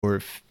or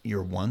if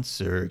your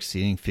wants are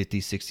exceeding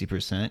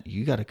 50-60%,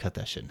 you got to cut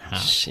that shit in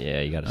half.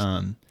 Yeah, you got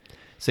to.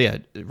 So yeah,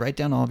 write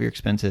down all of your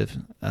expenses.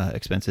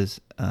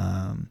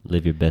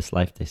 Live your best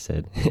life, they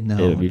said. No,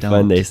 It'll be don't.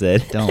 fun, they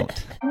said.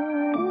 Don't.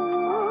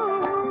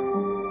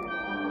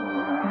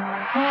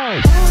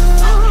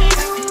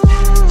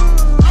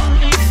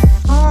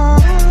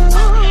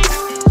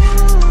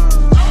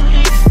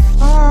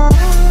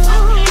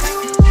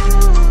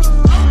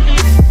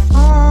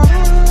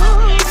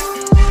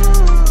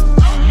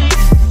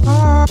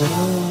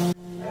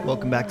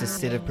 Welcome back to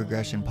State of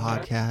Progression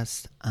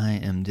Podcast. I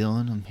am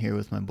Dylan. I'm here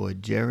with my boy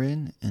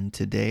Jared, and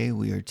today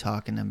we are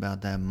talking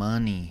about that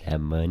money.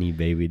 That money,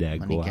 baby, that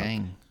Money go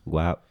gang.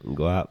 out.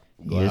 Go out.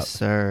 Yes,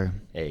 sir.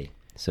 Hey,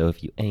 so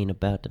if you ain't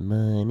about the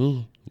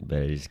money, you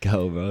better just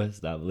go, bro.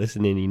 Stop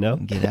listening, you know?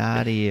 Get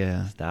out of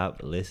here.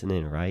 Stop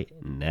listening right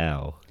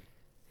now.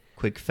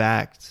 Quick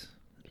fact.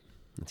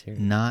 Let's hear it.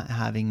 Not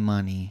having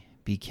money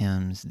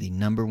becomes the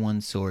number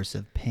one source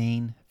of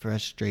pain,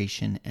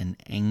 frustration, and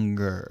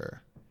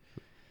anger.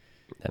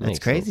 That That's makes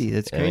crazy. sense.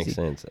 That's That crazy.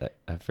 makes sense.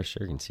 I for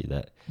sure can see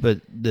that.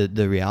 But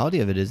the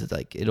reality of it is it's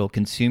like it'll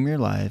consume your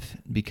life,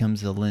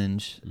 becomes the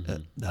lens.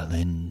 The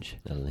lens.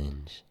 The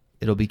lens.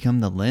 It'll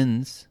become the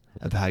lens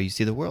of how you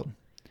see the world.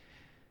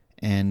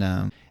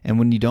 And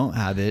when you don't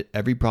have it,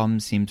 every problem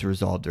seems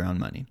resolved around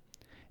money.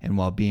 And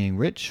while being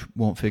rich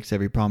won't fix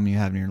every problem you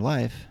have in your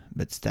life,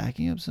 but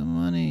stacking up some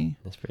money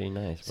That's pretty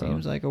nice, bro.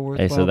 seems like a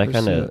worthwhile Hey, so that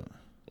kind pursuit. of,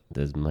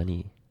 does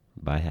money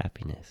buy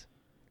happiness?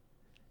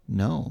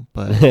 No,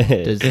 but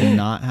does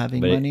not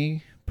having But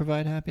money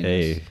provide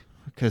happiness? Hey,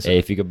 Because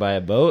if you could buy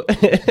a boat,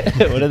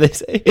 what do they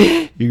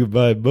say? You could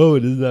buy a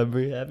boat. Does that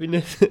bring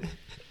happiness?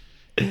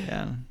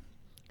 yeah.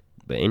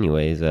 But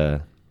anyways,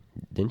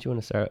 didn't you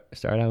want to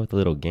start out with a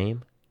little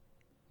game?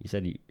 You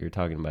said you were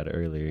talking about it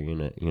earlier.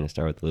 You're gonna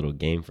start with a little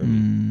game for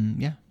me.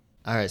 Yeah.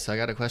 All right, so I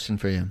got a question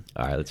for you.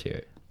 All right, let's hear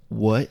it.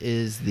 What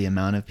is the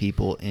amount of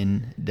people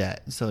in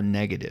debt? So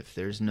negative.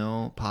 There's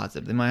no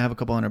positive. They might have a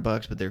couple $100,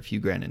 but they're a few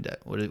grand in debt.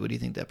 What do you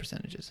think that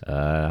percentage is?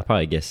 I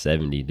probably guess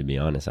 70. To be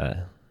honest,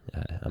 I'm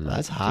not.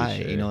 That's too high.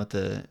 Sure. You know what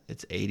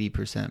it's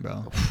 80%,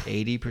 bro.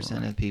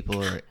 80% of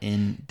people are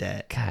in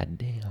debt. God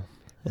damn.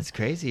 That's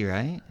crazy,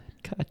 right?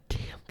 God damn.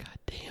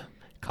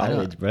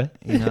 College, bro.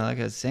 You know, like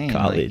I was saying,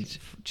 College.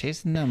 like,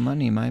 chasing that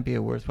money might be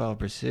a worthwhile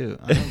pursuit.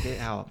 I don't get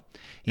how.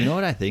 You know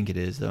what I think it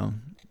is, though?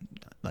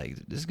 Like,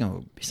 this is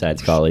going to...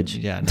 Besides college.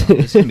 Yeah, no,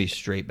 this is going to be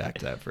straight back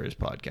to that first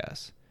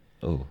podcast.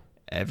 Oh.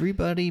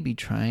 Everybody be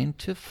trying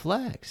to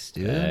flex,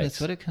 dude. Facts.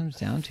 That's what it comes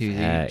down to. You're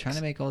Facts. trying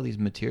to make all these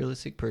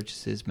materialistic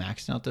purchases,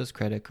 maxing out those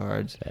credit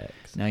cards.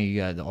 Facts. Now you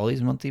got all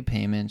these monthly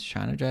payments,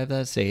 trying to drive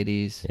that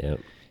Sadie's. Yep.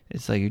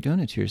 It's like you're doing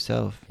it to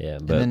yourself. Yeah,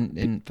 but and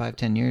then in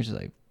 5-10 years, you're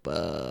like,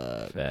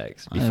 fuck.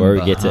 Facts. I'm Before we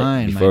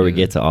behind, my get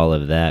dude. to all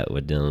of that,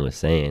 what Dylan was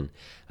saying,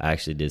 I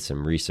actually did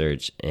some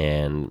research,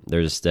 and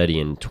there's a study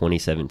in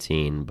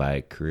 2017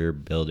 by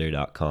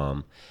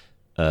CareerBuilder.com.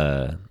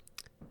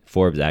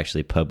 Forbes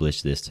actually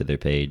published this to their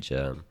page.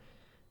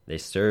 They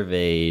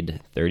surveyed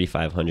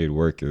 3,500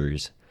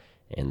 workers,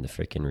 and the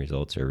freaking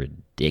results are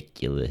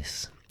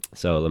ridiculous.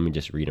 So let me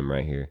just read them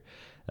right here.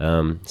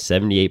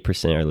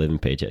 78% are living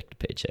paycheck to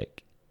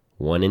paycheck.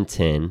 1 in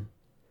 10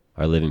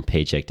 are living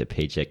paycheck to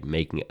paycheck,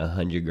 making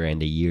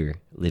 $100,000 a year.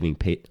 I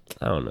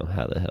don't know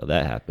how the hell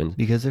that happened.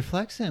 Because they're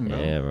flexing, bro.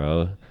 Yeah,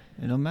 bro.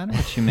 It don't matter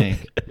what you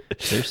make.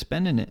 They're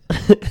spending it.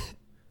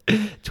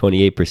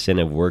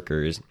 28% of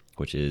workers,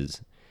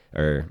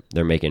 they're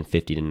making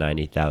 50 to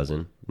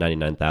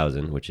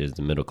 99,000, which is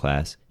the middle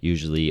class,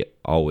 usually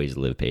always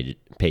live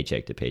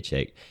paycheck to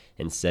paycheck,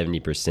 and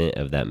 70%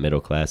 of that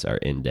middle class are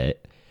in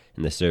debt.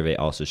 And the survey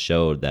also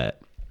showed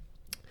that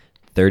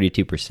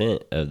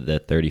 32% of the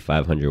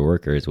 3,500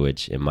 workers,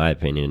 which in my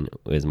opinion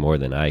is more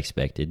than I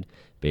expected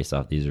based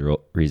off these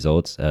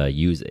results,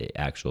 use an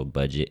actual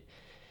budget,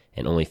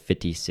 and only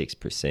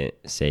 56%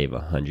 save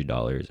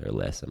 $100 or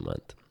less a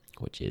month,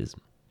 which is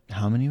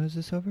How many was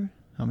this over?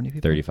 How many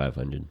people?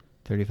 3,500.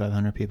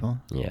 3,500 people?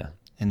 Yeah.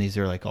 And these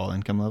are like all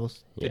income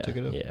levels? They Yeah. took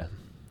it up? Yeah.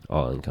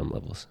 All income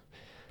levels.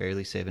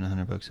 Barely saving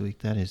 $100 a week.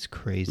 That is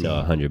crazy. No,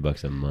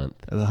 $100 a month.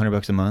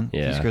 $100 a month?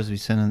 Yeah. These girls be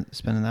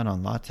spending that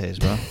on lattes,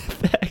 bro.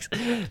 Facts.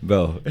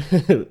 Bro,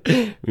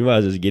 we might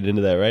as well just get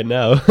into that right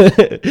now.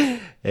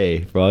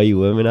 Hey, for all you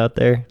women out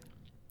there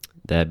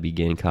that be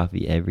getting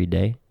coffee every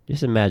day,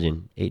 just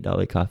imagine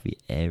 $8 coffee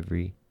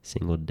every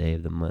single day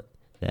of the month.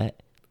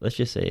 Let's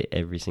just say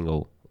every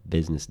single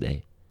business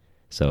day.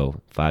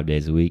 So 5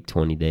 days a week,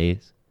 20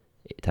 days,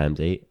 8 times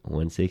 8,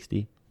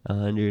 160,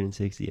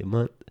 160 a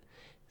month,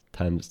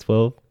 times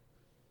 12.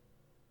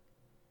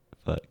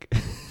 Fuck.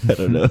 I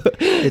don't know.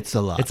 It's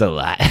a lot. It's a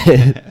lot.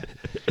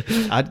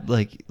 I'd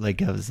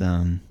like I was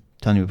telling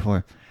you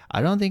before,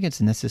 I don't think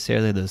it's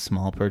necessarily those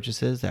small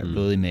purchases that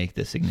really make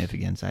the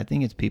significance. I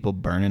think it's people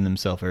burning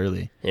themselves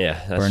early. Yeah,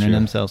 that's burning true.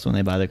 themselves when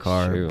they buy the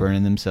car, True.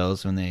 burning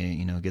themselves when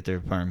they, get their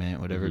apartment,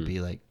 whatever it Mhm. be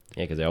like.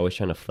 Yeah, because they're always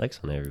trying to flex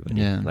on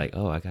everybody. Yeah. Like,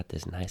 oh, I got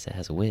this nice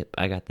ass whip.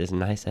 I got this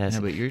nice ass Yeah,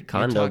 but you're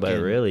condo, but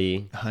talking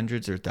really,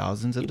 hundreds or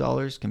thousands of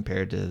dollars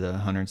compared to the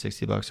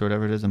 $160 or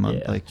whatever it is a month.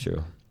 yeah, Like,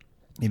 true.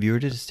 if you were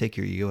to just take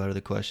your ego out of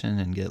the question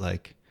and get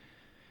like,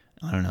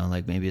 I don't know,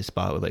 like maybe a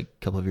spot with like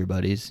a couple of your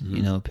buddies,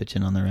 you know, pitch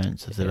in on the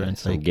rent. So if the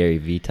rent's some like Gary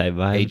V type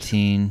vibes.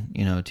 18,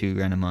 you know,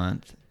 $2,000 a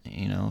month,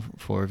 you know,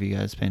 4 of you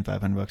guys paying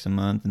 $500 a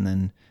month, and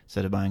then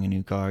instead of buying a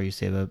new car, you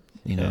save up,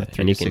 you know,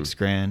 3 to 6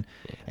 grand,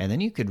 and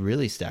then you could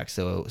really stack.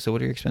 So what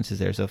are your expenses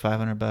there? So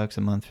 $500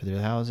 a month for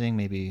the housing,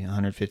 maybe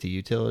 150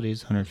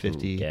 utilities,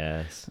 150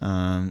 gas,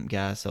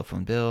 cell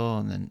phone bill,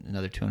 and then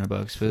another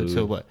 $200 food.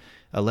 So what,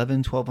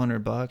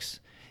 $1,200?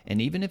 And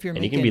even if you're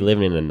and making, you can be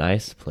living in a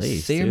nice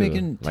place. Say you're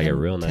making 10, like a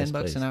real nice $10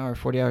 place. an hour,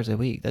 40 hours a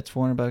week. That's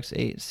 $400,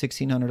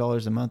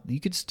 $1,600 a month. You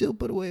could still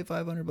put away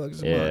 $500 a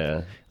month.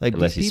 Yeah, like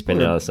unless you spend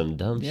it on some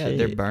dumb shit. Yeah,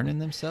 they're burning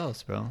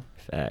themselves, bro.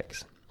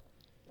 Facts.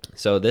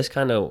 So this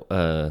kind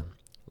of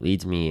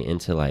leads me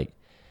into like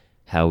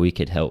how we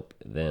could help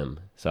them.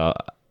 So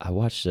I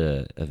watched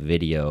a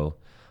video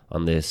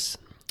on this.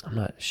 I'm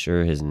not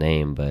sure his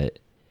name, but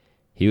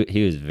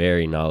he was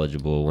very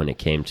knowledgeable when it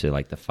came to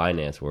like the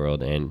finance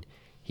world, and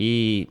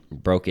he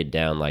broke it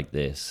down like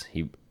this.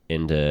 He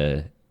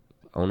into,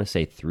 I want to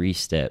say 3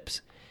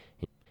 steps,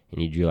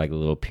 and he drew like a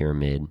little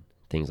pyramid,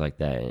 things like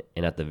that.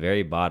 And at the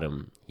very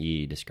bottom,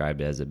 he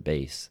described it as a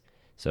base.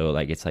 So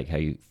like it's like how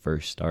you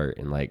first start,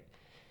 and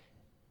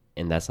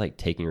that's like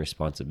taking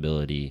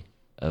responsibility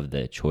of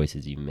the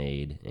choices you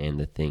made and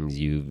the things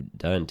you've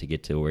done to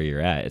get to where you're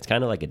at. It's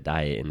kind of like a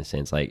diet in the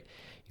sense, like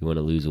you want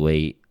to lose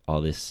weight,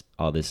 all this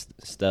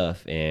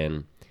stuff,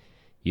 and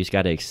you just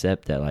got to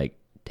accept that, like,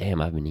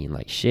 damn, I've been eating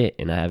like shit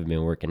and I haven't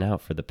been working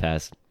out for the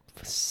past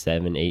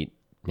 7, 8,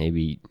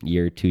 maybe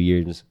year, 2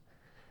 years.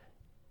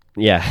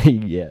 Yeah,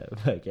 yeah.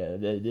 I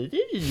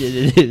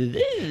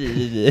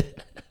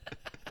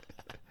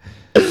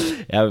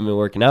haven't been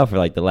working out for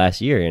like the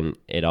last year, and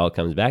it all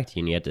comes back to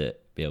you, and you have to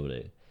be able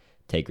to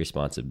take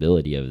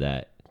responsibility of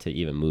that to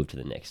even move to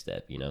the next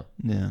step, you know?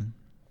 Yeah.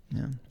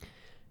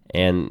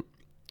 And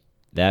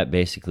that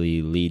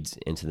basically leads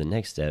into the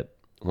next step.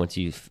 Once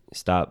you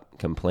stop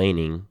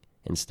complaining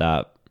and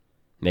stop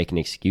making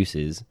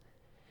excuses,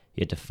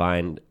 you have to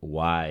find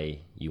why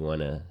you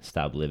want to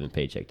stop living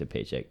paycheck to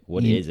paycheck.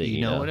 What is it?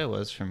 You know what it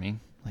was for me?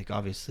 Like,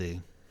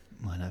 obviously,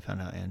 when I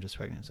found out Anne was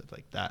pregnant and stuff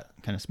like that,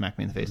 kind of smacked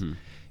me in the face. Mm-hmm.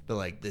 But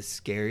like the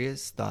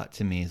scariest thought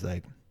to me is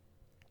like,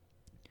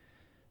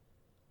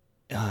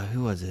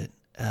 who was it?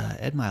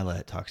 Ed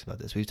Milet talks about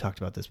this. We've talked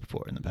about this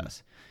before in the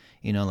past.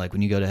 You know, like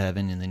when you go to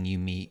heaven and then you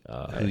meet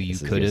who you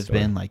could have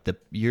been, like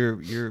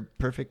your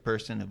perfect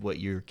person of what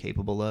you're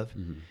capable of,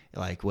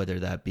 like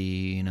whether that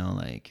be, you know,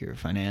 like your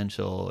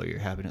financial or your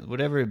happiness,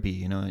 whatever it be,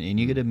 you know, and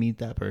you get to meet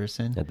that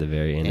person at the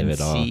very end of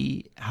it all,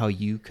 see how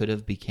you could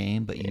have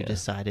became, but you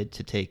decided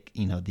to take,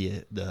 you know,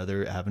 the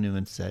other avenue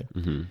instead.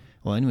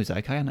 Well, anyways,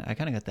 I kind of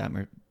got that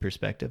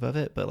perspective of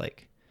it, but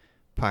like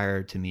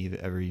prior to me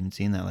ever even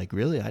seeing that, like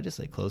really, I just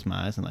like closed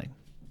my eyes and like,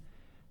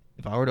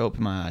 if I were to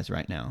open my eyes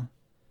right now,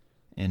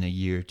 in a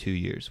year, 2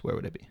 years, where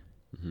would I be?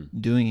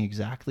 Doing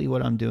exactly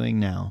what I'm doing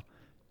now.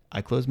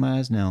 I close my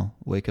eyes now,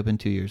 wake up in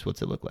 2 years,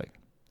 what's it look like?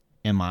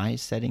 Am I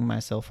setting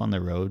myself on the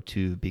road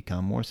to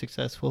become more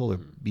successful or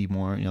be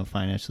more, you know,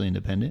 financially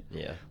independent?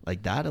 Yeah.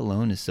 Like that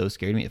alone is so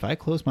scary to me. If I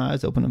close my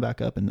eyes, open them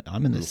back up, and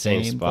I'm in the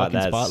same spot,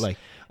 like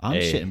I'm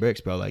shitting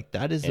bricks, bro. Like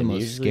that is the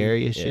most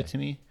scariest shit to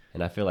me.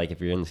 And I feel like if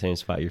you're in the same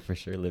spot, you're for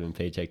sure living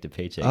paycheck to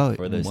paycheck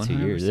for those 100%. 2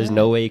 years. There's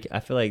no way. I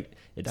feel like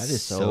that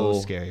is so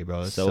scary,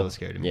 bro. It's so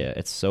scary to me. Yeah,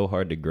 it's so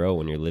hard to grow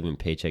when you're living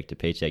paycheck to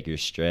paycheck. You're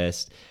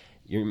stressed.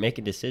 You're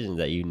making decisions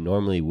that you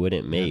normally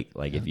wouldn't make.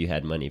 If you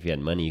had money,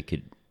 you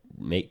could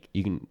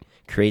you can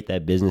create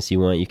that business you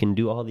want. You can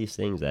do all these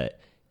things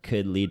that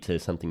could lead to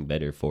something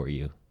better for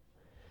you.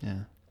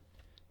 Yeah.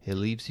 It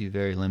leaves you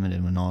very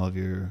limited when all of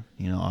your,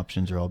 you know,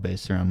 options are all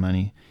based around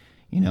money.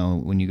 You know,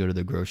 when you go to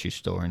the grocery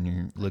store and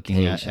you're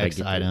looking at X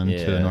item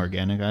to an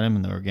organic item,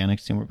 and the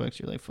organic's $2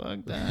 you're like,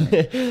 fuck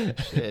that.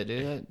 Shit,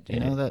 dude.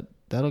 You know,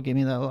 that'll give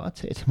me that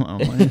latte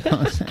tomorrow morning. You know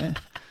what I'm saying?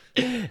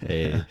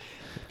 Hey,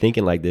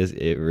 thinking like this,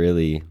 it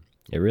really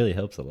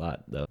helps a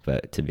lot, though.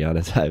 But to be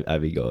honest, I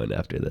be going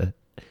after you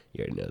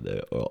already know,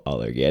 the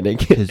all organic.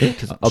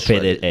 Cause I'll pay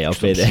the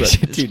extra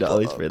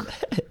 $2 for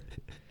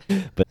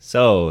that. But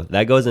so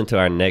that goes into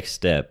our next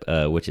step,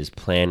 which is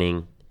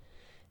planning,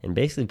 and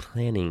basically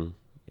planning.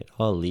 It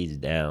all leads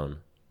down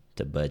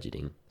to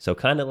budgeting. So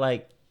kind of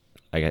like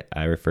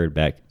I referred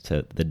back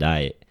to the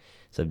diet.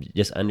 So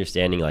just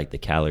understanding like the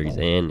calories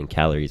in and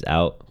calories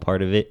out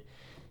part of it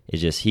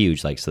is just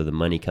huge. Like, so the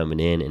money coming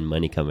in and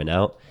money coming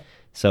out.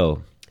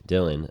 So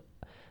Dylan,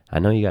 I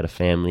know you got a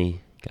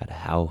family, got a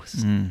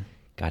house,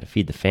 got to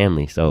feed the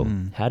family. So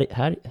how do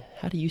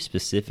you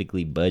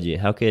specifically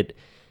budget? How could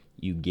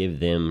you give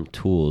them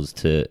tools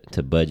to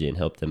budget and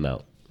help them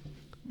out?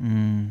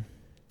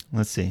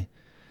 Let's see.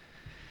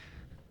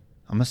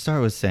 I'm gonna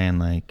start with saying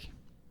like,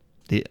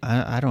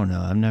 I don't know.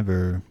 I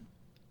never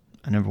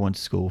went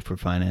to school for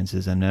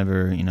finances. I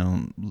never, you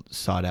know,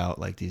 sought out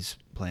like these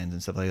plans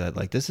and stuff like that.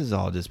 Like this is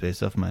all just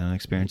based off of my own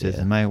experiences.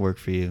 It might work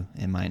for you.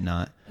 It might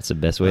not. That's the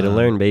best way to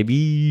learn,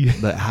 baby.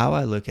 But how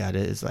I look at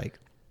it is like,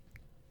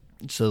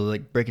 So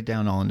like break it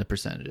down all into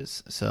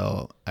percentages.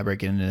 So I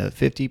break it into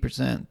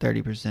 50%,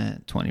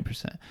 30%,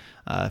 20%.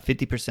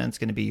 50% is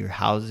going to be your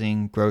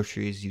housing,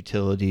 groceries,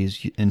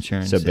 utilities,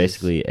 insurance. So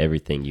basically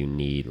everything you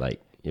need,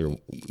 like your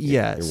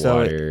so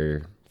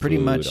water, pretty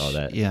food, much all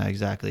that. Yeah,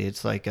 exactly.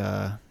 It's like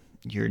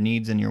your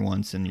needs and your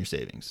wants and your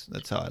savings.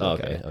 That's how I look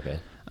at it. Okay.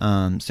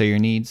 So your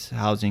needs,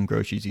 housing,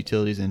 groceries,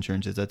 utilities,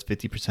 insurances, that's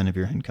 50% of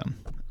your income.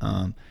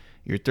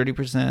 Your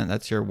 30%,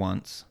 that's your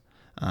wants.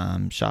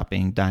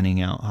 Shopping,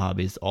 dining out,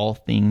 hobbies, all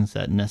things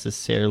that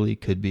necessarily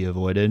could be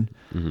avoided.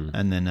 Mm-hmm.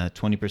 And then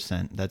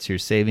 20%, that's your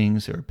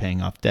savings or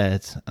paying off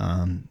debts,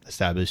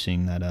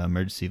 establishing that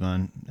emergency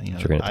fund. You know,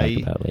 Which we're going to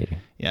talk about later.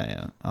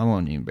 Yeah. I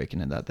won't even break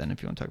into that then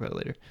if you want to talk about it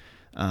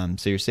later.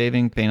 So you're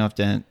saving, paying off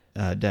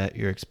debt,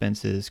 your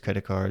expenses,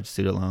 credit cards,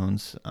 student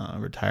loans,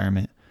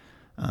 retirement.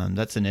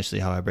 That's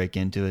initially how I break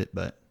into it.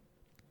 But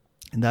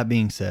that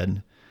being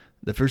said,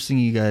 the first thing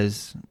you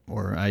guys,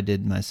 or I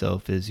did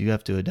myself, is you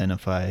have to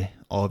identify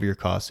all of your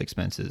cost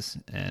expenses.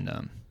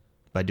 And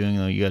by doing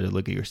that, you got to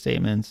look at your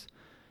statements.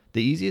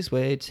 The easiest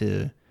way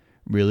to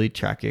really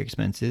track your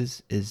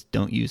expenses is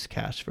don't use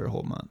cash for a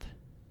whole month.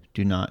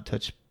 Do not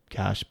touch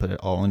cash, put it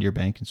all into your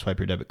bank and swipe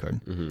your debit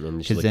card. Mm-hmm.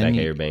 And just look back at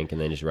your bank and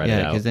then just write it out.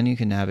 Yeah, because then you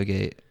can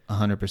navigate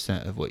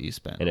 100% of what you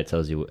spent. And it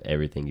tells you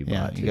everything you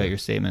bought. Yeah, you got your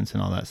statements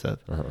and all that stuff.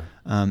 Uh-huh.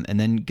 And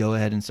then go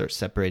ahead and start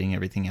separating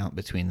everything out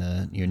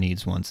between your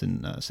needs, wants,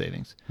 and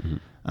savings.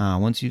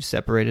 Mm-hmm. Once you've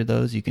separated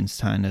those, you can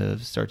kind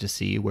of start to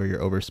see where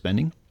you're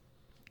overspending.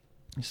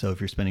 So if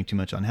you're spending too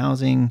much on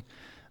housing,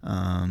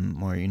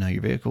 or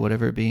your vehicle,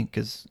 whatever it be,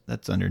 because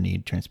that's under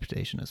need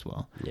transportation as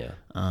well. Yeah.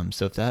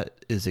 So if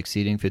that is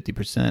exceeding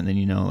 50%,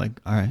 then like,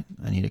 all right,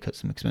 I need to cut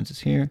some expenses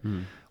here.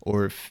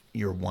 Or if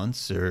your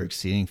wants are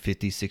exceeding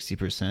 50,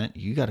 60%,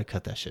 you got to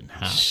cut that shit in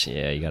half.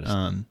 Yeah, you got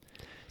to.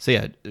 So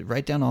yeah,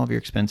 write down all of your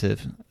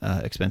expenses.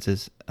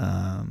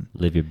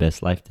 Live your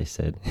best life, they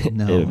said.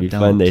 No, it would be don't.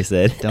 fun, they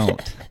said.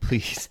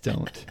 Please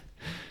don't.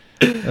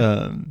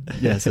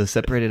 So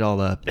separate it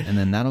all up, and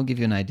then that'll give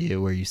you an idea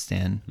where you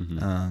stand.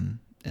 Mm-hmm.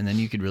 And then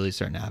you could really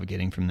start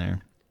navigating from there.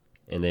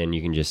 And then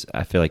you can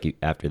I feel like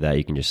after that,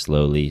 you can just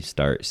slowly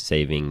start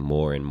saving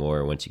more and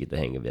more once you get the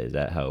hang of it. Is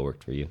that how it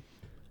worked for you?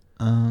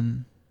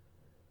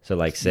 So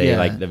like say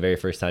like the very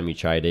first time you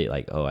tried it,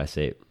 like, oh, I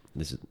saved,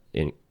 this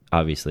is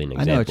obviously an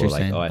example,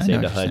 like, saying. Oh, I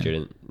saved 100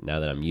 and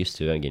now that I'm used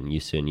to it, I'm getting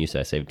used to it and used to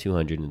it, I saved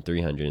 200 and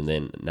 300 and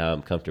then now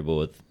I'm comfortable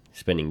with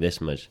spending this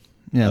much.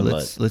 Yeah,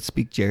 let's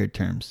speak Jared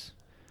terms.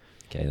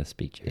 Okay, let's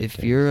speak Jared terms.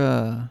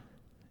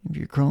 If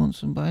you're curling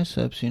some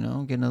biceps, getting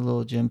a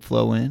little gym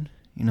flow in,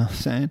 you know what I'm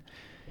saying?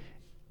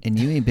 And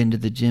you ain't been to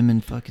the gym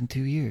in fucking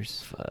 2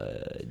 years.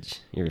 Fudge.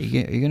 Are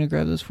you going to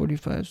grab those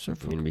 45s? You're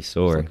going to be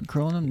sore.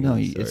 Curling them? No,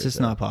 it's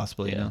just not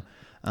possible, If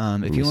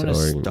you want to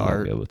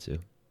start, be able to.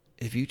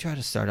 If you try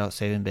to start out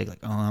saving big, like,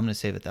 oh, I'm going to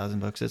save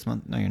 $1,000 this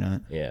month. No, you're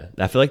not. Yeah.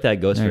 I feel like that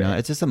goes for...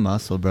 It's just a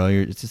muscle, bro.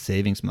 It's a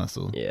savings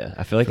muscle. Yeah.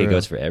 I feel like it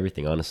goes for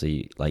everything,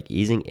 honestly. Like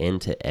easing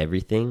into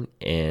everything.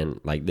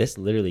 And like this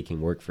literally can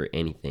work for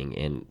anything.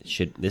 And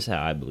this is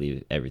how I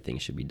believe everything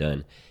should be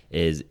done,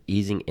 is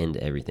easing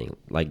into everything.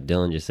 Like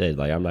Dylan just said,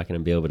 like, I'm not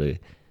going to be able to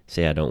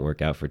say I don't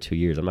work out for 2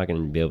 years. I'm not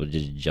going to be able to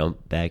just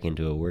jump back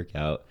into a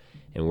workout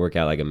and work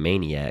out like a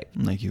maniac.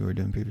 Like you were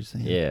doing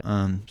previously. Yeah.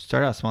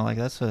 Start out small. Like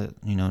that's what,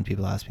 when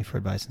people ask me for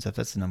advice and stuff,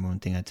 that's the number one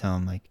thing I tell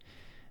them.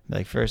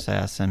 Like first I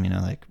ask them,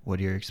 like, what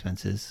are your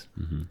expenses?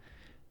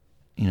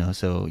 Mm-hmm.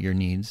 So your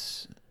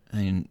needs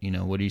and,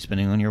 what are you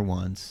spending on your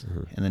wants?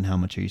 Mm-hmm. And then how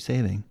much are you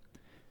saving?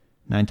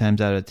 9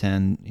 times out of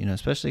 10,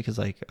 especially because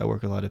like I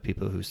work with a lot of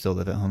people who still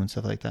live at home and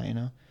stuff like that,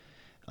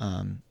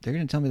 they're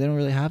going to tell me they don't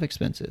really have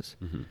expenses.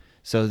 Mm-hmm.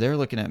 So they're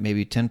looking at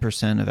maybe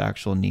 10% of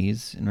actual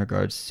needs in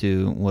regards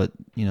to what,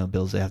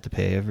 bills they have to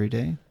pay every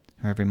day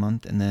or every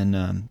month. And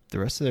then the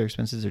rest of their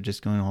expenses are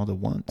just going all to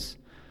once.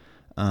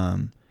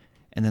 And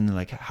then they're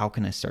like, how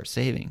can I start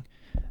saving?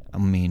 I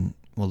mean,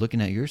 well, looking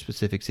at your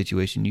specific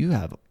situation, you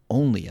have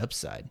only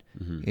upside,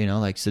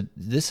 so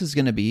this is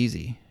going to be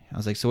easy. I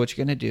was like, so what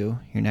you're going to do,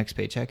 your next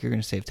paycheck, you're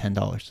going to save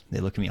 $10.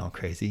 They look at me all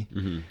crazy.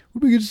 Mm-hmm.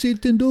 What are we going to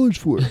save $10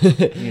 for?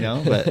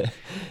 But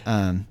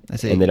I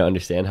say, and they don't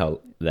understand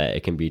how that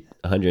it can be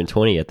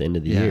 120 at the end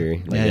of the year.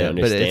 Like they don't understand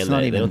but it's not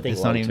that. even, they don't think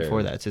it's not even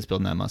for that. It's just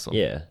building that muscle.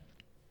 Yeah.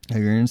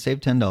 You're going to save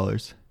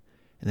 $10,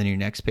 and then your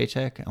next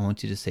paycheck, I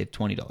want you to save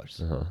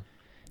 $20. Uh-huh.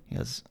 He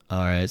goes,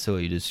 all right, so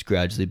you just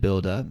gradually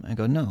build up. I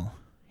go, no.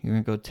 You're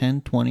going to go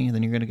 10, 20,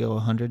 then you're going to go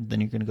 100, then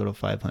you're going to go to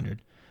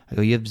 500. I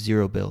go, you have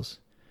 0 bills.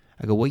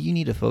 I go, what you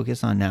need to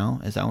focus on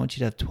now is I want you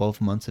to have 12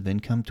 months of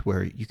income to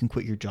where you can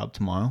quit your job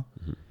tomorrow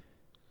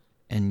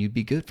and you'd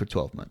be good for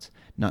 12 months.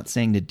 Not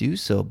saying to do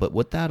so, but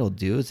what that'll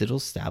do is it'll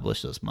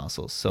establish those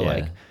muscles. So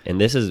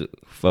and this is,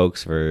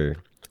 folks, for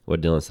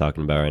what Dylan's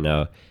talking about right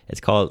now,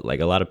 it's called, like,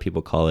 a lot of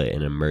people call it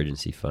an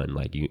emergency fund.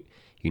 Like you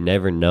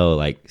never know,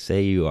 like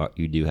say you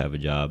do have a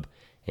job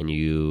and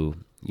you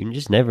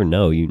just never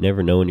know. You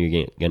never know when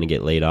you're going to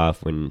get laid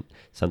off, when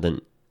something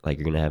like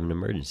you're gonna have an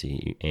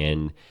emergency,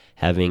 and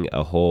having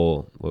a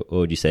whole, what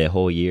would you say, a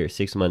whole year,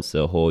 6 months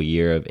to a whole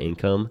year of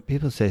income.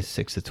 People say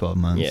 6 to 12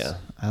 months. Yeah.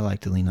 I like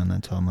to lean on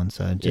that 12-month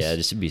side.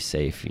 Just to be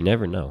safe. You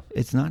never know.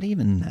 It's not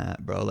even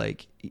that, bro.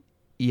 Like,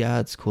 yeah,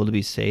 it's cool to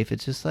be safe.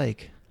 It's just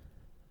like,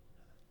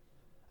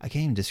 I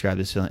can't even describe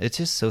this feeling. It's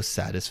just so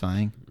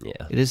satisfying.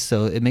 Yeah.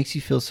 It makes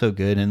you feel so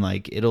good, and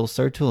like it'll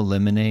start to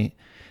eliminate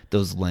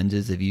those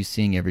lenses of you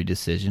seeing every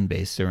decision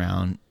based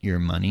around your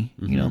money,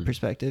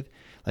 perspective.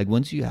 Like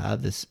once you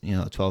have this,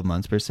 12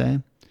 months per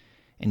se,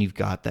 and you've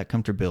got that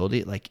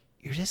comfortability, like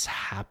you're just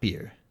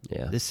happier.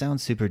 Yeah. This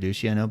sounds super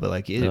douchey, I know, but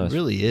like it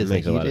really is. It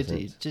makes like a lot of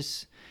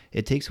sense.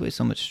 It takes away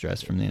so much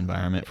stress from the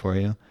environment for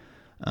you.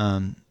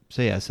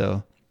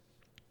 So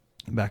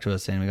back to what I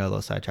was saying, we got a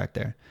little sidetracked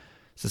there.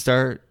 So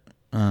start,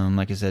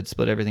 like I said,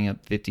 split everything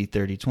up 50,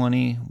 30,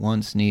 20,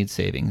 wants, needs,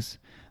 savings.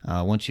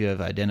 Once you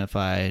have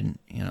identified,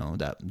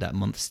 that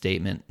month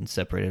statement and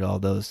separated all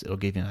those, it'll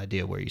give you an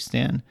idea where you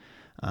stand.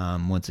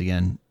 Once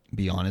again,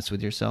 be honest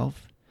with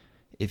yourself.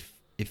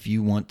 If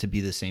you want to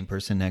be the same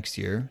person next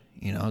year,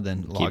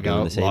 then log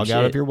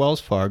out of your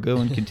Wells Fargo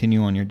and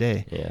continue on your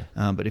day.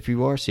 Yeah. But if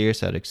you are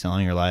serious at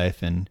excelling your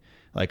life, and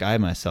like I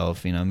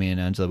myself, me and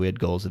Angela, we had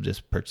goals of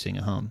just purchasing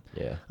a home.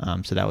 Yeah.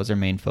 So that was our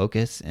main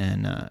focus,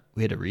 and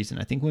we had a reason.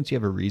 I think once you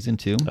have a reason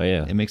too,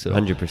 it makes it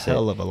 100%. a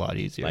hell of a lot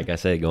easier. Like I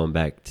said, going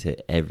back to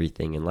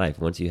everything in life,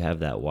 once you have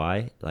that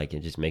why, like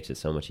it just makes it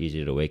so much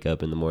easier to wake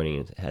up in the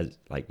morning, and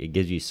it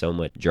gives you so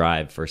much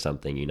drive for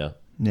something,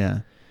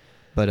 Yeah.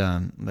 But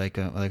like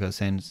I was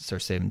saying,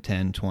 start saving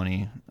 10,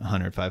 20,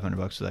 100,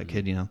 $500 for that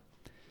kid,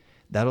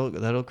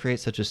 that'll create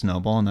such a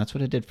snowball, and that's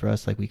what it did for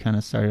us. Like we kind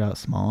of started out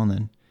small, and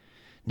then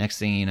next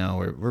thing you know,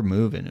 we're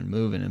moving and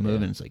moving and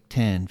moving. Yeah. It's like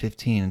 10,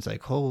 15. It's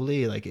like,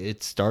 holy, like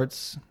it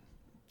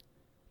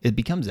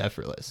becomes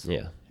effortless.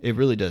 Yeah. It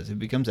really does. It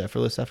becomes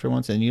effortless after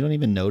once, and you don't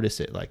even notice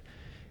it. Like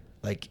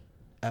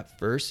at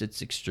first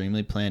it's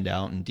extremely planned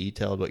out and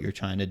detailed what you're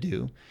trying to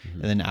do.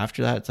 Mm-hmm. And then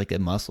after that, it's like a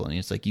muscle, and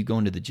it's like you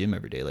going to the gym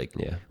every day. Like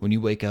when you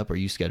wake up, are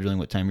you scheduling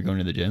what time you're going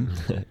to the gym?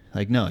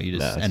 Like, no, you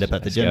just end up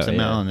at the gym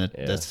somehow, and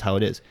that's how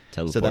it is.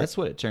 Teleport. So that's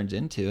what it turns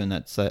into. And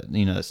that's that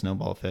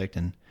snowball effect.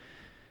 And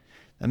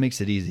that makes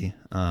it easy.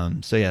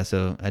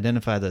 So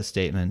identify those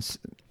statements,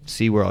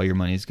 see where all your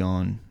money's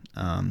going,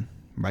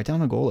 write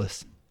down a goal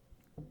list.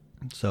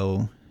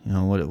 So,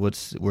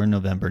 we're in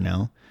November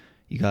now.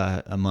 You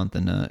got a month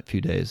and a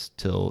few days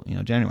till,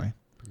 January.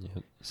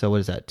 Yep. So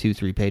what is that?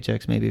 2-3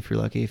 paychecks maybe if you're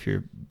lucky, if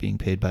you're being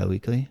paid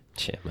bi-weekly.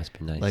 Yeah, must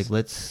be nice. Like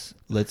let's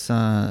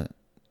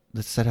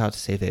set out to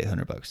save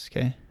 $800,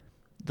 okay?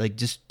 Like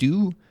just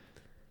do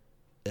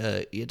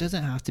it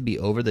doesn't have to be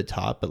over the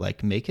top, but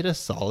like make it a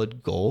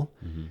solid goal.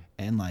 Mm-hmm.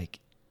 And like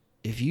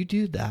if you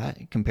do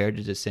that compared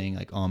to just saying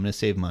like, oh, I'm going to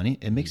save money,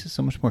 it makes it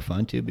so much more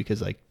fun too,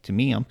 because like to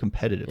me, I'm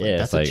competitive. Like,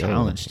 that's a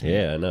challenge.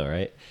 Yeah, I know,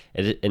 right?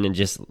 And it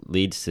just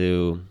leads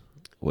to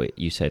what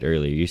you said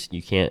earlier.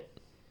 You can't,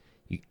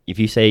 if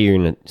you say you're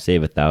going to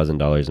save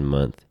 $1,000 a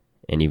month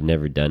and you've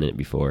never done it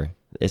before,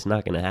 it's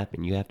not going to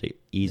happen. You have to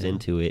ease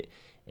into it.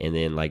 And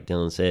then like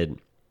Dylan said,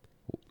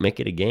 make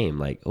it a game.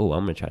 Like, oh,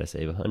 I'm going to try to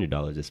save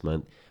 $100 this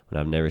month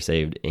when I've never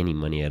saved any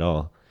money at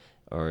all.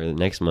 Or the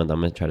next month, I'm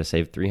going to try to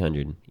save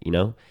 $300,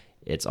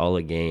 It's all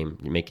a game.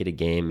 You make it a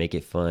game, make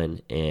it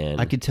fun.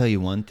 And I could tell you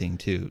one thing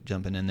too,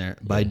 jumping in there.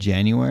 By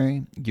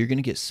January, you're going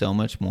to get so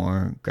much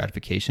more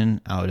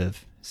gratification out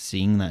of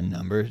seeing that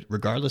number,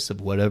 regardless of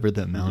whatever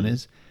the amount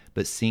is,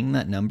 but seeing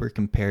that number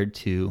compared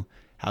to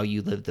how you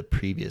lived the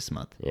previous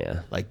month.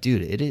 Yeah. Like,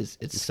 dude,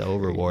 it's so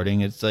rewarding.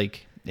 It's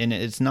like, and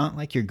it's not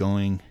like you're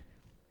going.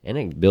 And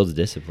it builds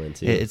discipline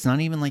too. It's not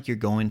even like you're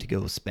going to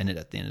go spend it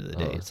at the end of the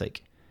day. It's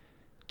like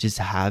just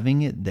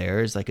having it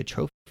there is like a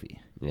trophy.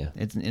 Yeah.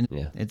 It's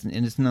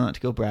not to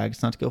go brag.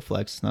 It's not to go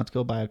flex. It's not to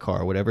go buy a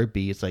car, whatever it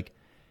be. It's like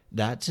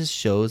that just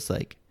shows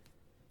like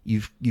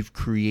you've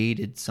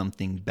created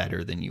something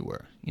better than you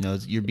were.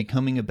 You're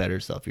becoming a better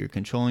self. You're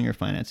controlling your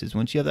finances.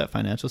 Once you have that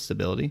financial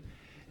stability,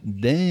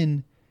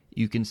 then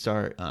you can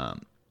start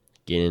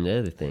getting into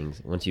other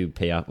things. Once you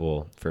pay off,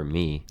 well, for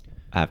me,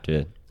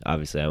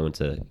 obviously I went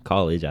to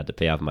college. I had to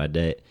pay off my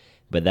debt,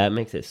 but that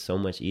makes it so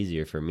much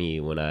easier for me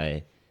when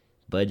I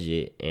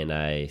budget and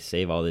I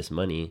save all this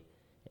money.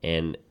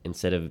 And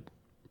instead of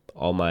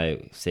all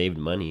my saved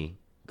money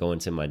going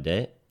to my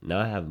debt, now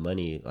I have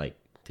money like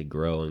to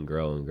grow and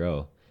grow and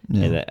grow.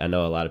 Yeah. And I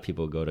know a lot of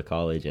people go to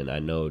college, and I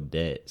know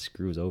debt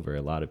screws over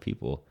a lot of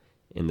people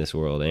in this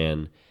world.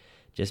 And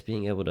just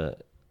being able to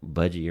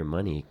budget your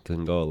money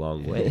can go a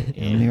long way.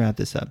 Let me wrap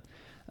this up.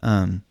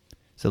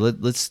 So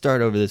let's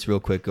start over this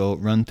real quick. Go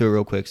run through it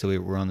real quick so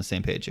we're on the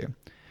same page here.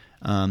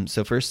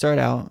 So first, start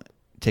out,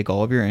 take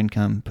all of your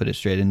income, put it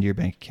straight into your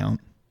bank account.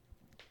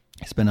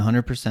 Spend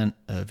 100%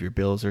 of your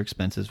bills or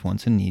expenses,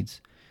 wants and needs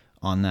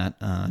on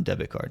that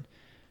debit card.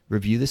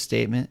 Review the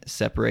statement,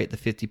 separate the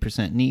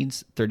 50%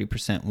 needs,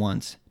 30%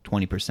 wants,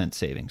 20%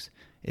 savings.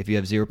 If you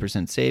have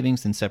 0%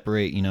 savings, then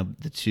separate,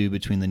 the two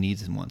between the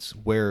needs and wants,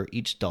 where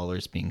each dollar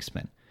is being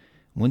spent.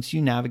 Once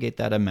you navigate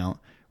that amount,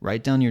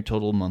 write down your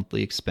total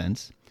monthly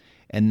expense,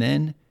 and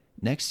then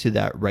next to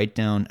that, write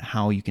down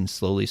how you can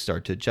slowly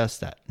start to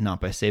adjust that,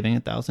 not by saving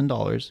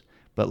 $1,000,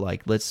 but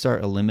like, let's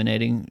start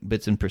eliminating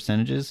bits and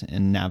percentages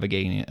and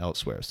navigating it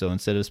elsewhere. So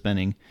instead of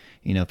spending,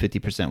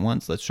 50%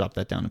 once, let's drop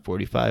that down to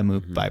 45,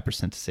 move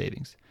 5% to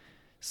savings.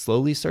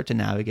 Slowly start to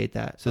navigate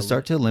that. So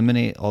start to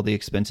eliminate all the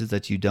expenses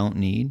that you don't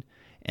need.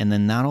 And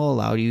then that'll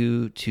allow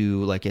you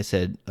to, like I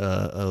said,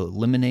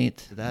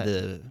 eliminate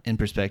that in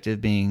perspective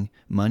being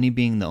money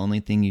being the only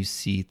thing you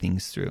see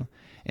things through.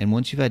 And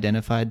once you've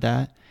identified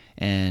that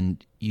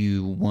and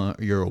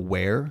you're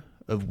aware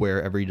of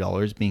where every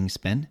dollar is being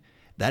spent,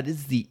 that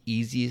is the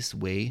easiest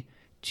way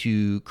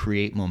to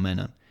create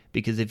momentum.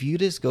 Because if you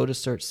just go to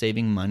start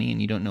saving money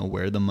and you don't know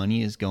where the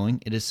money is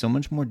going, it is so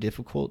much more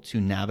difficult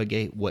to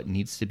navigate what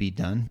needs to be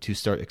done to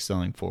start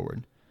excelling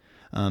forward.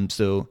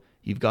 So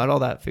you've got all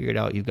that figured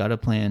out. You've got a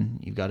plan.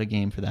 You've got a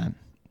game for that.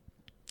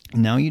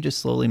 Now you just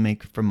slowly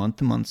make, from month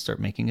to month, start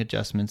making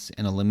adjustments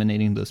and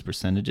eliminating those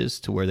percentages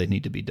to where they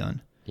need to be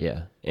done.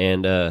 Yeah.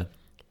 And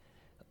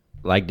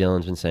like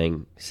Dylan's been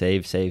saying,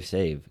 save, save,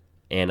 save.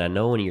 And I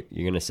know when you're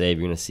going to save,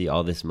 you're going to see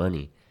all this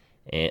money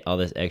and all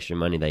this extra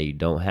money that you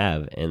don't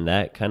have. And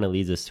that kind of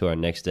leads us to our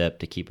next step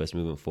to keep us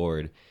moving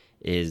forward,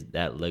 is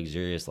that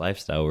luxurious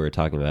lifestyle we were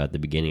talking about at the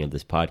beginning of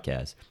this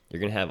podcast. You're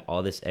going to have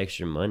all this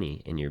extra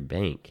money in your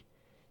bank.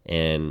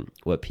 And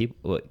what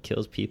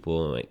kills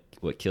people and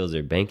what kills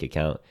their bank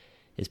account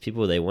is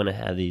people, they want to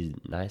have these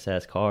nice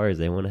ass cars,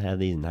 they want to have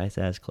these nice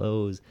ass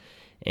clothes,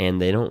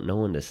 and they don't know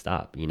when to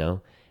stop,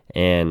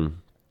 And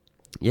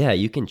yeah,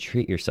 you can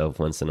treat yourself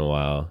once in a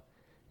while.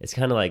 It's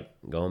kind of like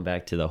going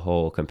back to the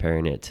whole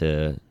comparing it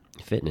to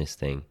fitness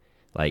thing.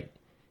 Like,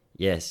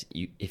 yes,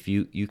 if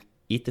you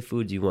eat the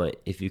foods you want,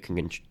 if you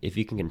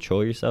can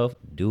control yourself,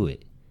 do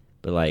it.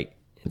 But like,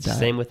 it's the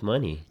same with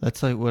money.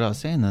 That's like what I was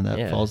saying, though.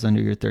 That falls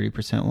under your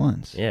 30%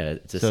 ones. Yeah,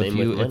 it's the same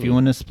with money. If you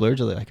want to splurge,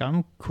 like,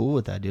 I'm cool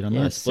with that, dude. I'm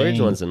not splurge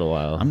saying, once in a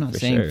while. I'm not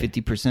saying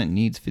 50%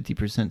 needs,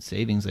 50%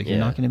 savings. Like, you're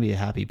not going to be a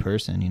happy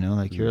person,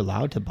 Like, you're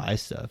allowed to buy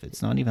stuff.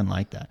 It's not even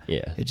like that.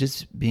 Yeah. It's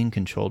just being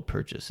controlled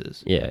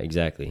purchases. Yeah,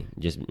 exactly.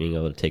 Just being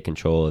able to take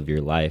control of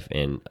your life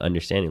and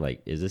understanding,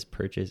 like, is this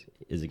purchase,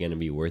 is it going to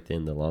be worth it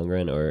in the long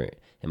run, or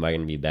am I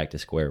going to be back to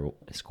square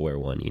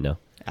one,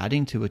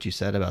 Adding to what you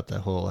said about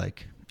the whole,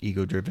 like,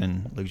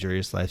 ego-driven,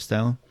 luxurious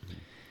lifestyle,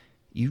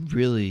 you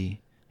really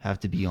have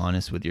to be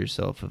honest with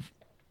yourself. Of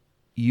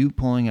you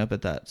pulling up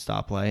at that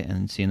stoplight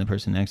and seeing the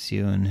person next to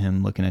you and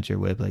him looking at your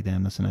whip like,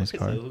 damn, that's a nice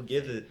car. So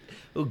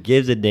who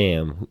gives a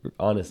damn?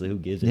 Honestly, who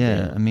gives a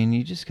damn? Yeah, I mean,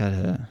 you just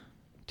gotta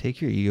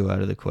take your ego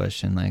out of the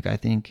question. Like, I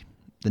think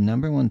the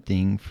number one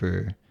thing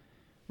for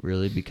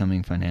really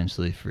becoming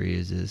financially free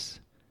is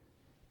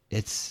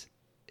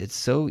it's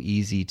so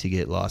easy to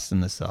get lost in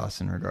the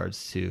sauce in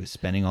regards to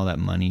spending all that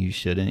money you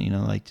shouldn't,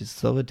 like, just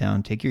slow it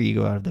down, take your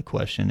ego out of the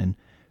question, and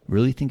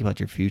really think about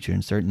your future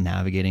and start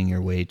navigating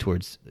your way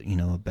towards,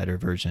 a better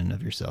version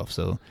of yourself.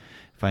 So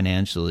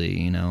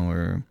financially,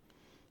 or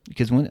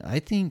because when I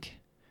think,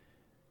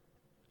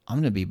 I'm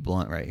going to be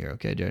blunt right here.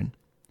 Okay, Jared.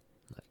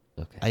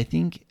 Okay. I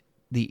think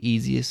the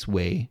easiest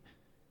way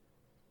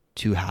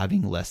to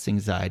having less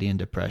anxiety and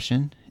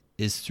depression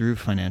is through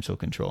financial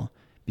control.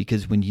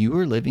 Because when you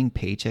are living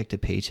paycheck to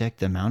paycheck,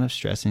 the amount of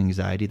stress and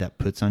anxiety that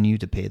puts on you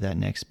to pay that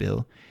next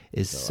bill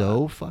is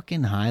so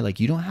fucking high. Like,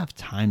 you don't have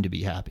time to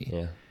be happy.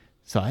 Yeah.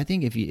 So I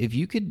think if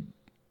you could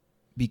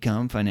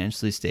become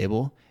financially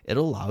stable,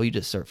 it'll allow you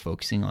to start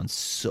focusing on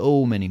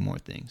so many more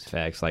things.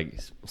 Facts. Like,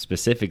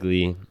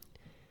 specifically,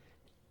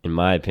 in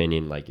my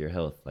opinion, like your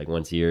health. Like,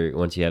 once you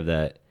have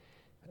that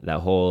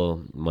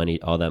whole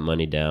money, all that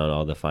money down,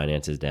 all the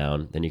finances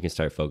down, then you can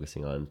start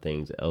focusing on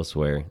things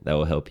elsewhere that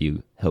will help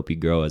you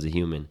grow as a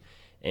human.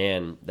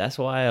 And that's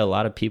why a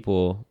lot of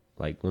people,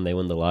 like, when they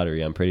win the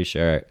lottery, I'm pretty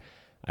sure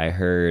I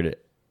heard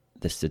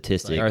the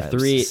statistic,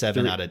 like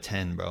 7 out of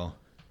 10, bro.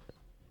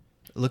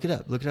 Look it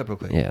up real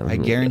quick. Yeah, I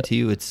guarantee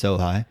you it's so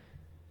high.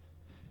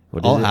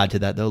 I'll add to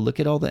that, though. Look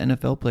at all the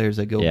NFL players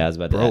that go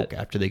broke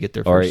after they get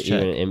their first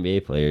check. Or even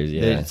NBA players,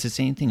 yeah. It's the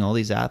same thing. All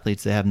these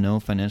athletes, they have no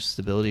financial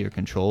stability or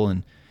control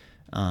and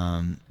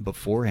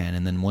beforehand,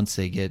 and then once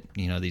they get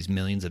these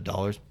millions of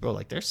dollars, bro,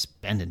 like, they're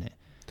spending it.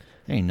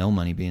 There ain't no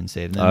money being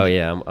saved. Oh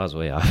yeah, I was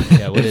way off.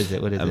 Yeah, what is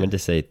it? I meant to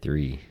say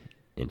 3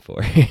 and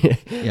 4.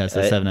 Yeah,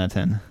 so 7 out of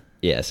 10.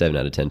 Yeah, 7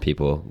 out of 10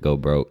 people go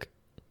broke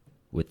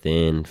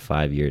within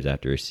 5 years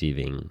after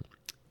receiving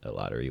a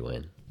lottery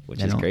win,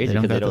 which is crazy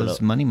because they don't got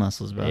those money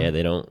muscles, bro. Yeah,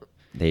 they don't.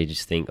 They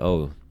just think,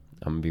 oh,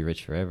 I'm gonna be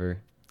rich forever.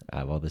 I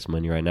have all this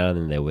money right now.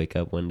 And then they wake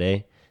up one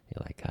day,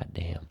 they're like, God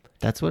damn.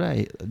 That's what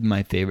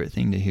my favorite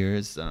thing to hear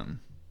is,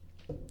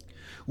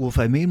 well, if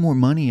I made more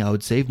money, I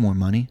would save more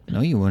money.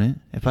 No, you wouldn't.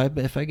 If I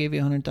gave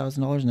you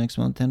 $100,000 next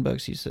month,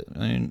 $10, you said,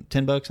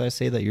 $10, I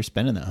say that you're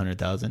spending that $100,000.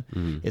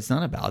 Mm-hmm. It's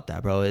not about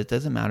that, bro. It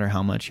doesn't matter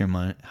how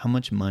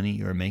much money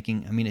you're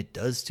making. I mean, it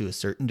does to a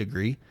certain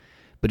degree,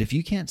 but if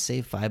you can't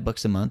save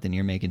 $5 a month and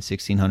you're making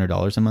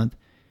 $1,600 a month,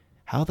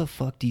 how the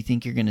fuck do you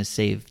think you're gonna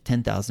save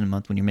 $10,000 a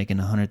month when you're making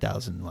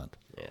 $100,000 a month?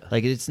 Yeah.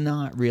 Like, it's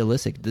not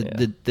realistic.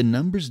 The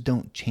numbers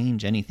don't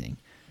change anything.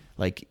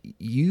 Like,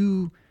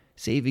 you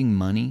saving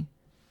money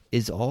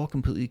is all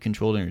completely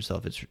controlled in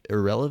yourself. It's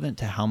irrelevant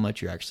to how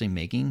much you're actually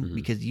making, Mm-hmm.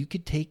 because you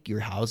could take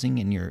your housing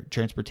and your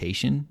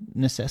transportation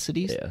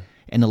necessities Yeah.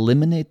 and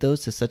eliminate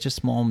those to such a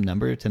small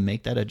number to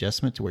make that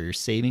adjustment to where you're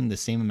saving the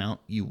same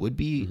amount you would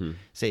be, Mm-hmm.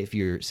 say if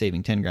you're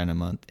saving 10 grand a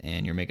month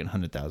and you're making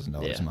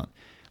 $100,000 Yeah. a month.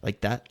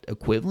 Like that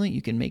equivalent,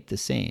 you can make the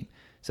same.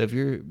 So if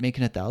you're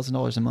making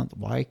 $1,000 a month,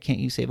 why can't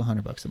you save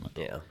 $100 a month?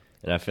 Yeah.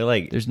 And I feel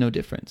like There's no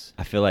difference.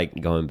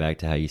 going back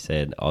to how you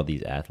said all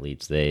these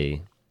athletes,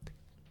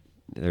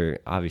 they're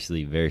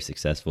obviously very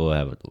successful,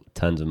 have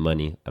tons of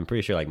money. I'm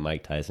pretty sure like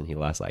Mike Tyson, he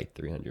lost like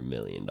 $300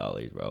 million,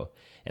 bro.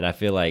 And I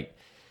feel like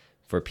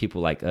for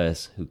people like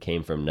us who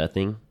came from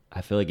nothing,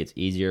 I feel like it's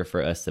easier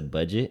for us to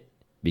budget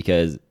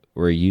because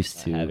we're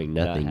used to having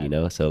nothing, you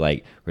know? So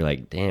like, we're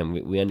like, damn,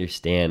 we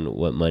understand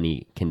what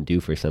money can do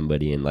for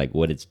somebody and like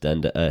what it's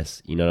done to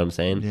us. You know what I'm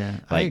saying? Yeah,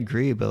 I Like,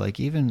 agree. But like,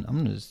 even I'm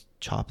going to just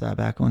chop that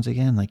back once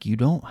again. Like, you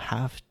don't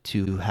have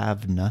to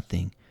have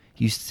nothing.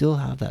 You still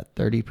have that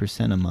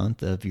 30% a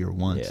month of your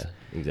wants.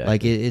 yeah, exactly.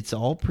 Like it's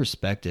all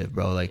perspective,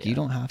 bro. Like you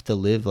don't have to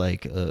live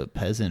like a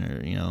peasant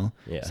or,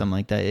 Yeah. something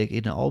like that.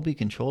 It can all be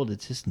controlled.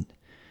 It's just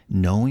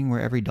knowing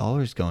where every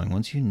dollar is going.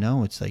 Once you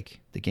know, it's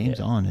like the game's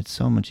on. It's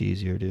so much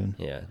easier, dude.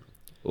 Yeah.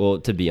 Well,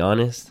 to be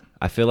honest,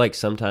 I feel like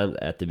sometimes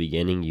at the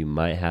beginning you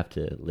might have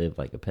to live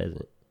like a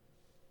peasant.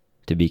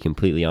 To be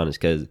completely honest,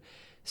 because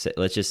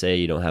let's just say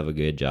you don't have a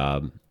good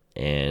job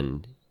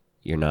and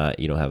you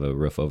don't have a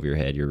roof over your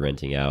head, you're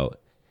renting out.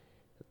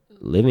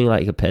 Living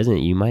like a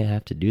peasant, you might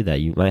have to do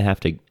that. You might have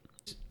to.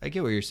 I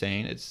get what you're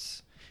saying.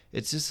 It's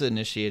just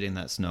initiating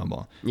that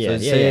snowball. Yeah,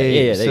 So yeah,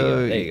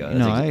 there you go.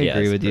 I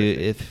agree with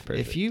you. Perfect.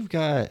 If you've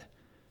got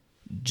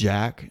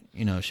jack,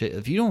 shit,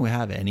 if you don't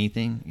have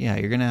anything, yeah,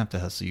 you're gonna have to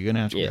hustle. You're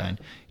gonna have to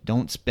grind.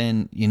 Don't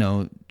spend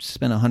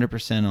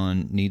 100%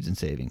 on needs and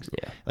savings.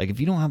 Yeah. Like if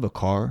you don't have a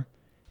car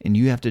and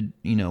you have to,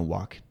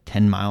 walk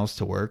 10 miles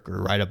to work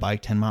or ride a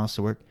bike 10 miles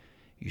to work,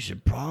 you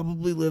should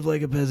probably live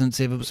like a peasant,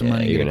 save up some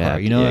money, you're get a gonna car.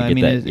 have You know what I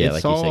mean? like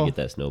It's you all, said, get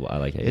that snowball. I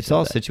like how you it's said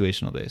all that.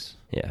 situational based.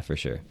 Yeah, for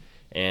sure.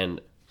 And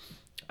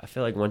I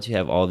feel like once you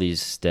have all these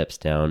steps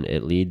down,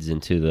 it leads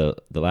into the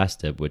last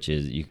step, which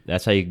is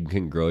that's how you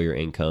can grow your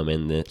income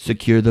and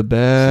Secure the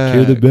bag.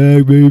 secure the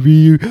bag,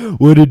 baby.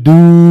 What it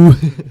do?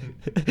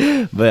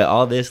 But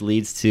all this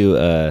leads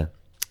to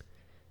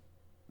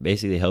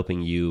basically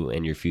helping you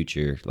and your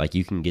future. Like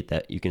you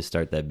can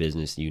start that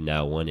business you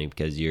now wanting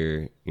because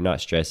you're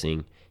not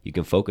stressing. You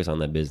can focus on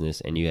that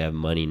business and you have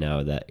money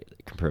now that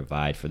can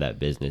provide for that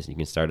business. You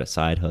can start a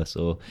side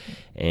hustle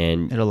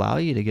and It'll allow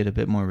you to get a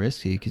bit more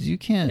risky because you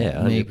can't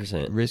make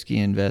 100%. risky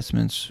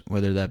investments,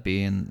 whether that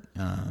be in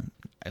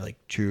like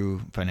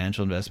true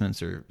financial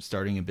investments or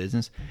starting a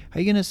business. How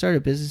are you going to start a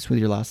business with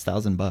your last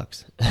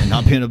 $1,000 and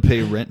not being able to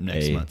pay rent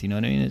next month? You know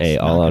what I mean? It's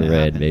all not on gonna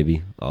red, happen.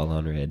 baby. All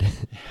on red.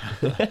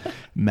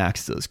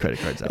 Max those credit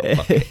cards out.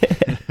 Fuck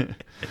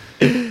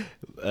it.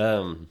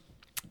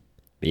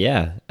 But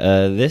yeah,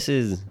 this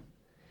is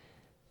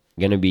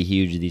gonna be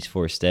huge. These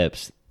 4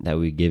 steps that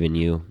we've given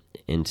you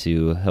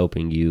into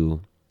helping you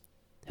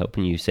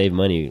save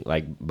money.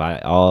 Like by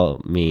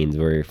all means,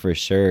 we're for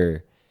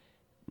sure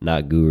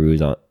not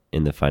gurus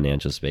in the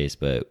financial space,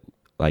 but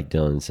like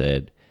Dylan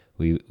said,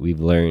 we've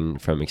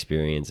learned from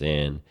experience,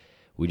 and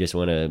we just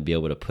want to be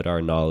able to put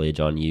our knowledge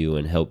on you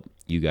and help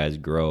you guys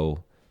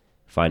grow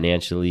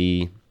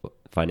financially.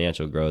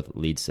 Financial growth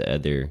leads to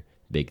other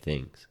big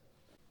things.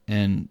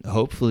 And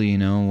hopefully,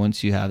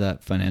 once you have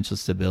that financial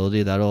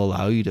stability, that'll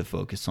allow you to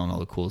focus on all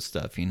the cool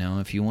stuff.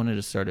 If you wanted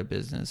to start a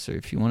business, or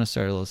if you want to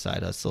start a little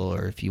side hustle,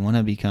 or if you want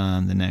to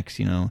become the next,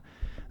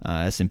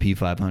 S&P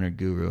 500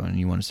 guru and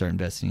you want to start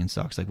investing in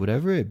stocks, like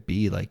whatever it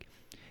be, like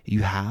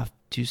you have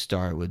to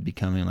start with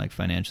becoming like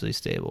financially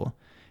stable.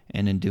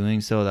 And in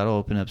doing so, that'll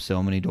open up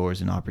so many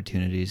doors and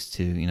opportunities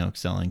to,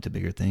 excelling to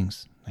bigger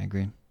things. I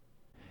agree.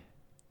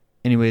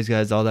 Anyways,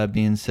 guys, all that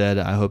being said,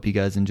 I hope you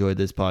guys enjoyed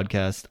this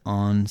podcast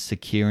on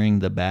securing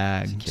the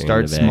bag.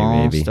 Start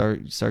small, baby.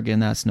 start getting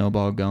that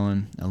snowball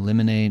going.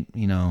 Eliminate,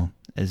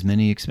 as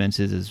many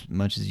expenses as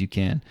much as you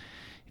can.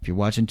 If you're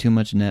watching too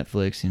much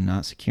Netflix and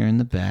not securing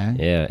the bag,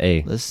 Yeah,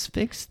 hey. let's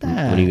fix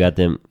that. When you got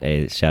them,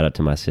 hey, shout out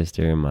to my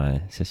sister and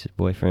my sister's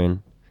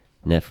boyfriend,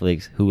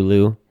 Netflix,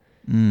 Hulu.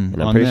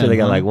 And I'm pretty sure they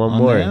got like one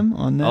more.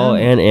 On them? Oh,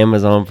 and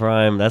Amazon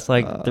Prime. That's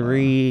like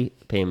 3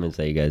 payments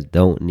that you guys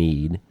don't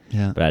need.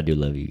 Yeah. But I do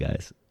love you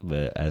guys.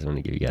 But I just want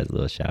to give you guys a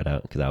little shout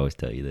out because I always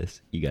tell you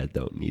this. You guys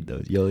don't need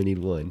those. You only need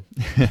one.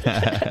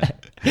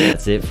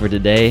 That's it for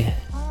today.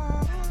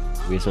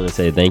 We just want to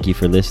say thank you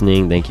for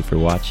listening. Thank you for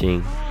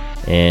watching.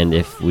 And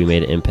if we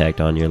made an impact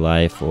on your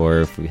life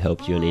or if we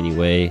helped you in any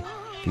way,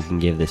 if you can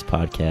give this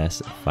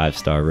podcast a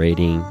 5-star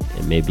rating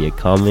and maybe a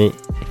comment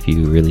if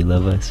you really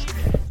love us.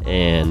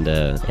 And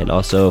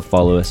also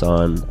follow us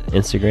on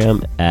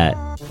Instagram at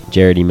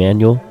Jared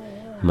Emanuel.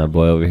 My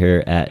boy over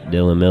here at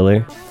Dylan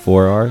Miller,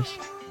 4 R's.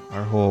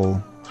 Our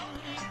whole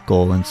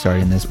goal in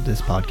starting this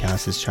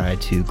podcast is try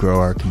to grow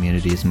our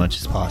community as much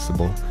as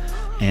possible.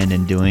 And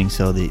in doing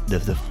so,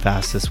 the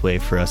fastest way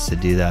for us to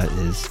do that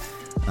is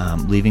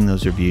leaving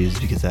those reviews,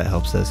 because that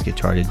helps us get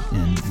charted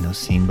and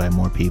seen by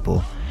more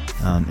people.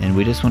 And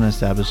we just want to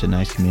establish a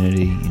nice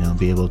community,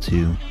 be able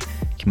to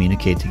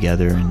communicate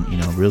together and,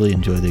 really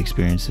enjoy the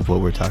experience of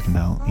what we're talking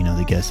about,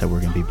 the guests that we're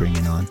going to be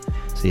bringing on.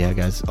 So yeah,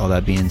 guys, all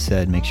that being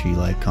said, make sure you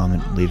like,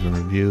 comment, leave a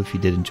review if you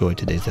did enjoy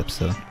today's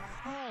episode.